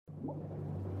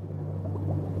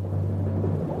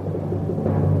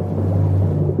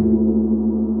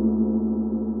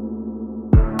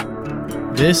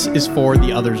This is for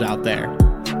the others out there,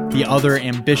 the other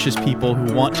ambitious people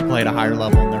who want to play at a higher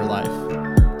level in their life.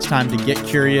 It's time to get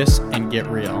curious and get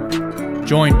real.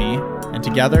 Join me, and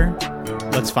together,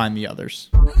 let's find the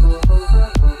others.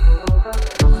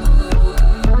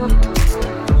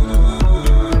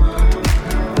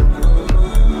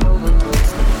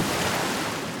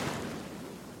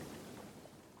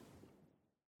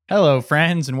 Hello,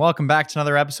 friends, and welcome back to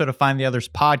another episode of Find the Others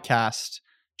podcast.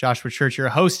 Joshua Church, your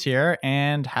host here,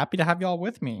 and happy to have y'all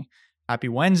with me. Happy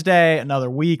Wednesday, another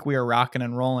week. We are rocking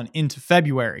and rolling into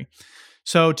February.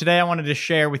 So today I wanted to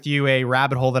share with you a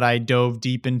rabbit hole that I dove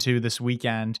deep into this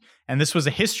weekend, and this was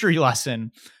a history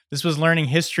lesson. This was learning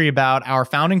history about our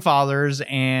founding fathers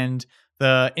and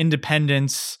the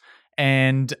independence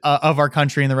and of our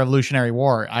country in the Revolutionary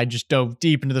War. I just dove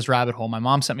deep into this rabbit hole. My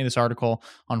mom sent me this article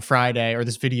on Friday, or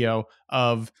this video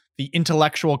of the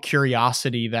intellectual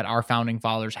curiosity that our founding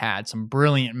fathers had. Some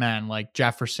brilliant men like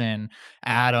Jefferson,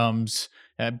 Adams,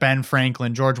 Ben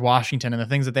Franklin, George Washington, and the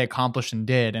things that they accomplished and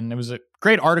did. And it was a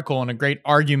great article and a great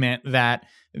argument that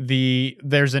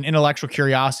there's an intellectual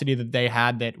curiosity that they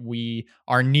had that we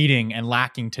are needing and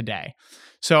lacking today.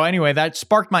 So anyway, that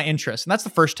sparked my interest. And that's the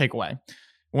first takeaway.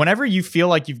 Whenever you feel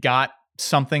like you've got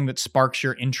something that sparks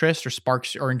your interest or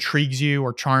sparks or intrigues you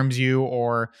or charms you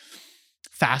or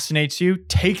fascinates you,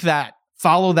 take that,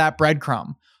 follow that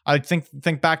breadcrumb. I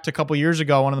think back to a couple years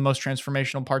ago, one of the most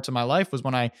transformational parts of my life was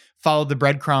when I followed the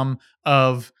breadcrumb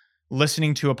of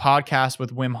listening to a podcast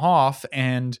with Wim Hof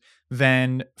and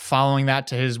then following that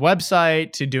to his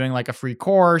website, to doing like a free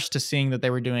course, to seeing that they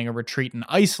were doing a retreat in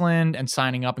Iceland and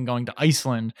signing up and going to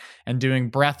Iceland and doing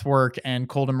breath work and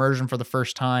cold immersion for the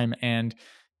first time. And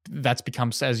that's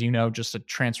become, as you know, just a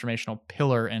transformational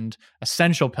pillar and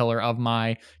essential pillar of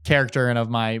my character and of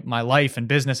my life and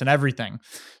business and everything.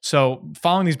 So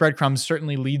following these breadcrumbs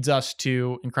certainly leads us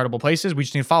to incredible places. We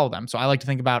just need to follow them. So I like to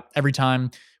think about every time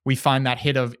we find that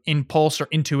hit of impulse or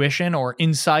intuition or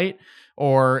insight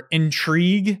or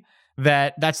intrigue,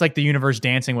 that's like the universe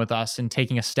dancing with us and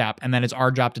taking a step. And then it's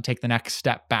our job to take the next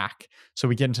step back. So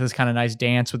we get into this kind of nice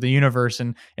dance with the universe,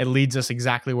 and it leads us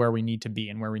exactly where we need to be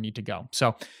and where we need to go.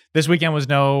 So this weekend was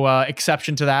no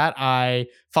exception to that. I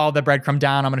followed the breadcrumb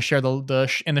down. I'm going to share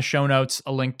in the show notes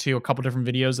a link to a couple different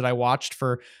videos that I watched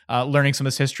for learning some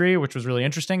of this history, which was really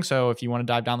interesting. So if you want to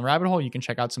dive down the rabbit hole, you can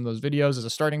check out some of those videos as a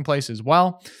starting place as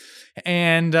well.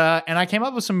 And I came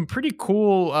up with some pretty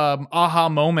cool aha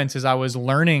moments as I was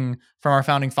learning from our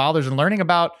founding fathers and learning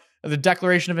about the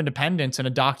Declaration of Independence and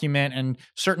a document and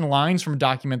certain lines from a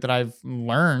document that I've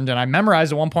learned and I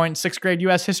memorized at one point in sixth grade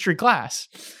U.S. history class.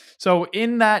 So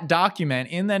in that document,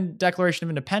 in the Declaration of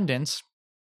Independence,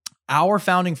 our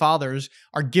founding fathers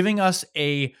are giving us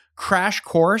a crash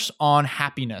course on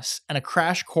happiness and a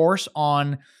crash course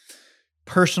on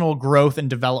personal growth and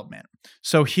development.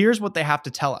 So here's what they have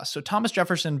to tell us. So Thomas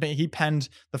Jefferson, he penned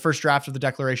the first draft of the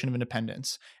Declaration of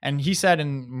Independence. And he said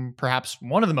in perhaps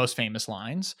one of the most famous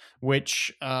lines,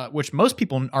 which most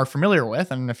people are familiar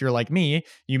with, and if you're like me,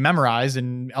 you memorize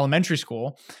in elementary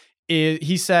school,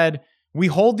 he said, "We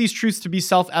hold these truths to be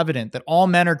self-evident, that all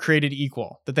men are created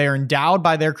equal, that they are endowed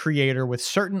by their Creator with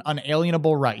certain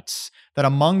unalienable rights, that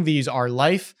among these are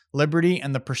life, liberty,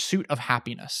 and the pursuit of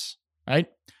happiness." Right?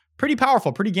 Pretty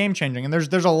powerful, pretty game-changing. And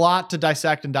there's a lot to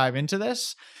dissect and dive into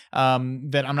this,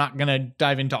 that I'm not going to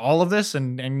dive into all of this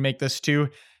and make this too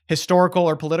historical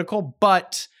or political,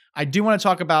 but I do want to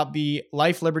talk about the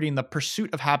life, liberty, and the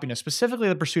pursuit of happiness, specifically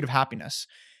the pursuit of happiness,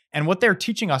 and what they're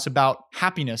teaching us about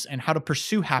happiness and how to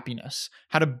pursue happiness,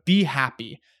 how to be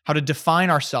happy, how to define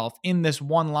ourselves in this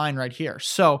one line right here.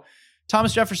 So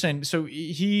Thomas Jefferson, so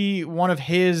one of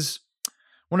his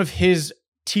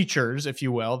teachers, if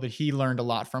you will, that he learned a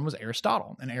lot from was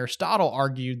Aristotle. And Aristotle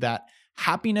argued that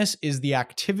happiness is the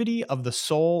activity of the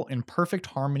soul in perfect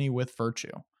harmony with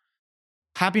virtue.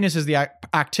 Happiness is the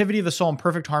activity of the soul in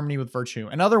perfect harmony with virtue.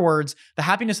 In other words, the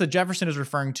happiness that Jefferson is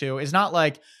referring to is not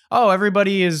like, oh,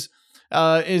 everybody is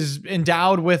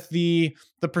endowed with the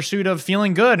pursuit of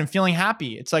feeling good and feeling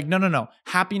happy. It's like, no.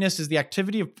 Happiness is the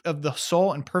activity of the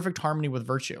soul in perfect harmony with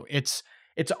virtue. It's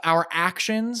our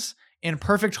actions in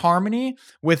perfect harmony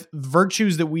with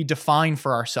virtues that we define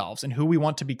for ourselves and who we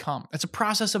want to become. It's a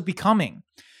process of becoming.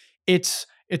 It's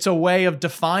a way of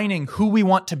defining who we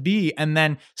want to be and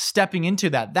then stepping into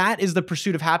that. That is the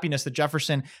pursuit of happiness that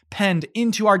Jefferson penned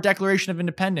into our Declaration of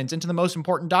Independence, into the most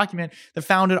important document that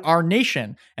founded our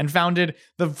nation and founded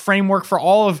the framework for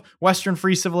all of Western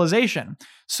free civilization.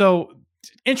 So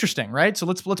interesting, right? So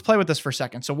let's play with this for a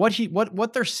second. So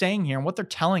what they're saying here and what they're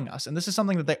telling us, and this is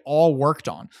something that they all worked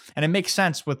on, and it makes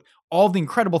sense with all the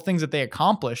incredible things that they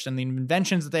accomplished and the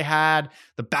inventions that they had,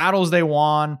 the battles they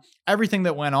won, everything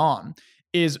that went on,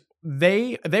 is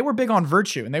they were big on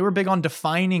virtue, and they were big on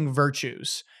defining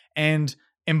virtues and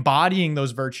embodying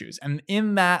those virtues. And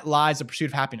in that lies the pursuit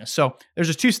of happiness. So there's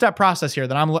a two-step process here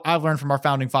that I've learned from our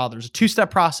founding fathers, a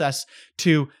two-step process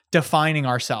to defining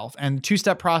ourselves and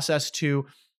two-step process to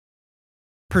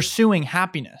pursuing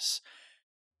happiness.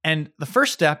 And the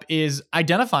first step is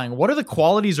identifying what are the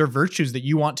qualities or virtues that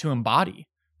you want to embody?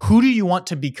 Who do you want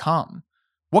to become?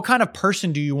 What kind of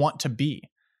person do you want to be?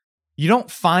 You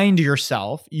don't find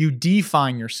yourself, you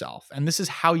define yourself. And this is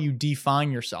how you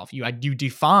define yourself. You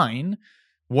define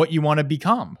what you want to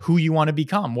become, who you want to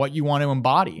become, what you want to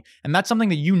embody. And that's something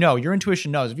that you know, your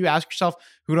intuition knows. If you ask yourself,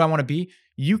 who do I want to be?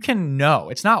 You can know.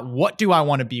 It's not what do I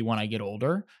want to be when I get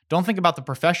older? Don't think about the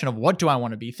profession of what do I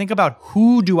want to be. Think about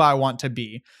who do I want to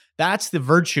be? That's the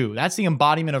virtue. That's the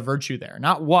embodiment of virtue there.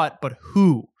 Not what, but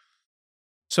who.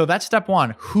 So that's step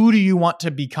one. Who do you want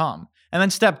to become? And then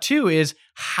step two is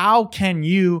how can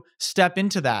you step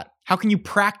into that? How can you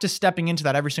practice stepping into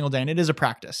that every single day? And it is a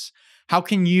practice. How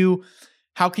can you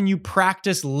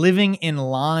practice living in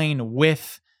line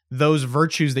with those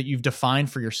virtues that you've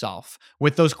defined for yourself,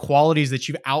 with those qualities that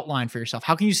you've outlined for yourself?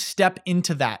 How can you step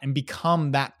into that and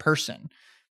become that person?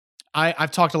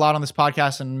 I've talked a lot on this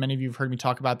podcast, and many of you have heard me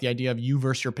talk about the idea of you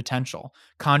versus your potential,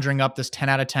 conjuring up this 10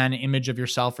 out of 10 image of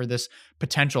yourself or this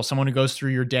potential, someone who goes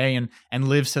through your day and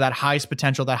lives to that highest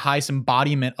potential, that highest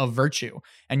embodiment of virtue.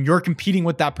 And you're competing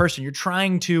with that person. You're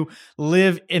trying to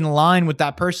live in line with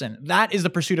that person. That is the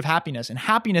pursuit of happiness. And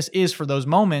happiness is for those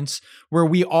moments where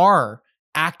we are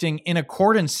acting in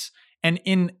accordance and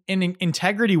in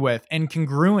integrity with and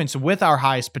congruence with our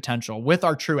highest potential, with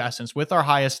our true essence, with our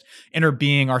highest inner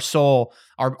being, our soul,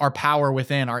 our power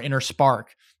within, our inner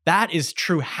spark. That is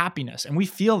true happiness. And we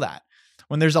feel that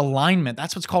when there's alignment.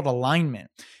 That's what's called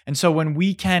alignment. And so when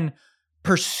we can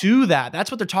pursue that,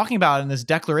 that's what they're talking about in this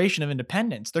Declaration of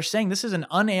Independence. They're saying this is an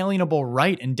unalienable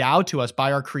right endowed to us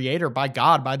by our Creator, by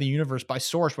God, by the universe, by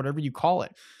source, whatever you call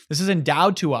it. This is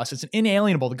endowed to us. It's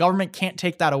inalienable. The government can't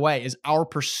take that away, is our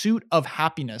pursuit of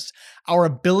happiness, our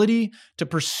ability to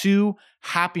pursue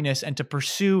happiness and to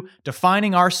pursue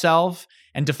defining ourselves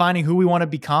and defining who we want to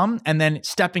become and then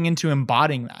stepping into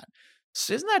embodying that.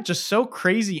 So isn't that just so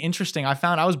crazy interesting?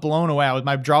 I was blown away.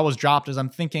 My jaw was dropped as I'm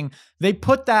thinking they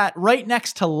put that right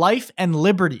next to life and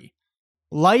liberty.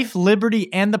 Life,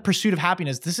 liberty, and the pursuit of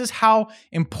happiness. This is how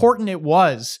important it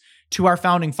was to our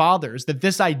founding fathers that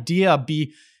this idea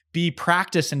be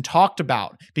practiced and talked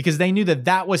about, because they knew that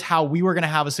that was how we were going to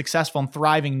have a successful and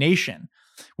thriving nation,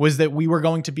 was that we were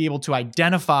going to be able to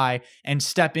identify and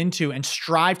step into and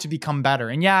strive to become better.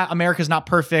 And yeah, America's not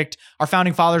perfect. Our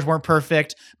founding fathers weren't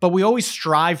perfect, but we always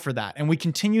strive for that. And we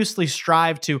continuously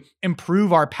strive to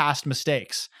improve our past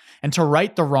mistakes and to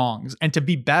right the wrongs and to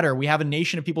be better. We have a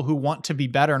nation of people who want to be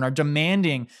better and are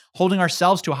demanding, holding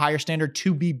ourselves to a higher standard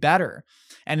to be better.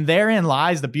 And therein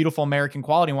lies the beautiful American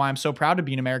quality, and why I'm so proud to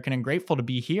be an American and grateful to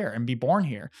be here and be born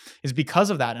here, is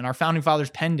because of that. And our founding fathers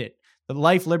penned it. The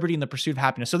life, liberty, and the pursuit of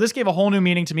happiness. So this gave a whole new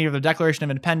meaning to me of the Declaration of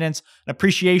Independence, an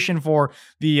appreciation for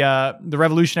the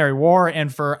Revolutionary War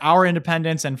and for our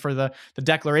independence and for the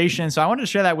Declaration. So I wanted to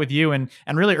share that with you and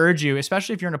really urge you,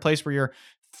 especially if you're in a place where you're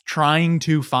trying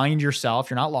to find yourself,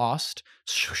 you're not lost,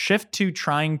 shift to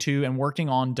trying to and working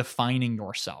on defining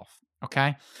yourself,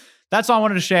 okay? That's all I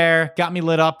wanted to share. Got me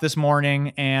lit up this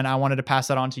morning, and I wanted to pass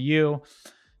that on to you.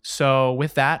 So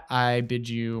with that, I bid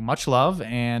you much love,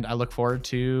 and I look forward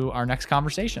to our next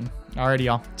conversation. Alrighty,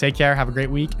 y'all. Take care. Have a great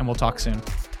week, and we'll talk soon.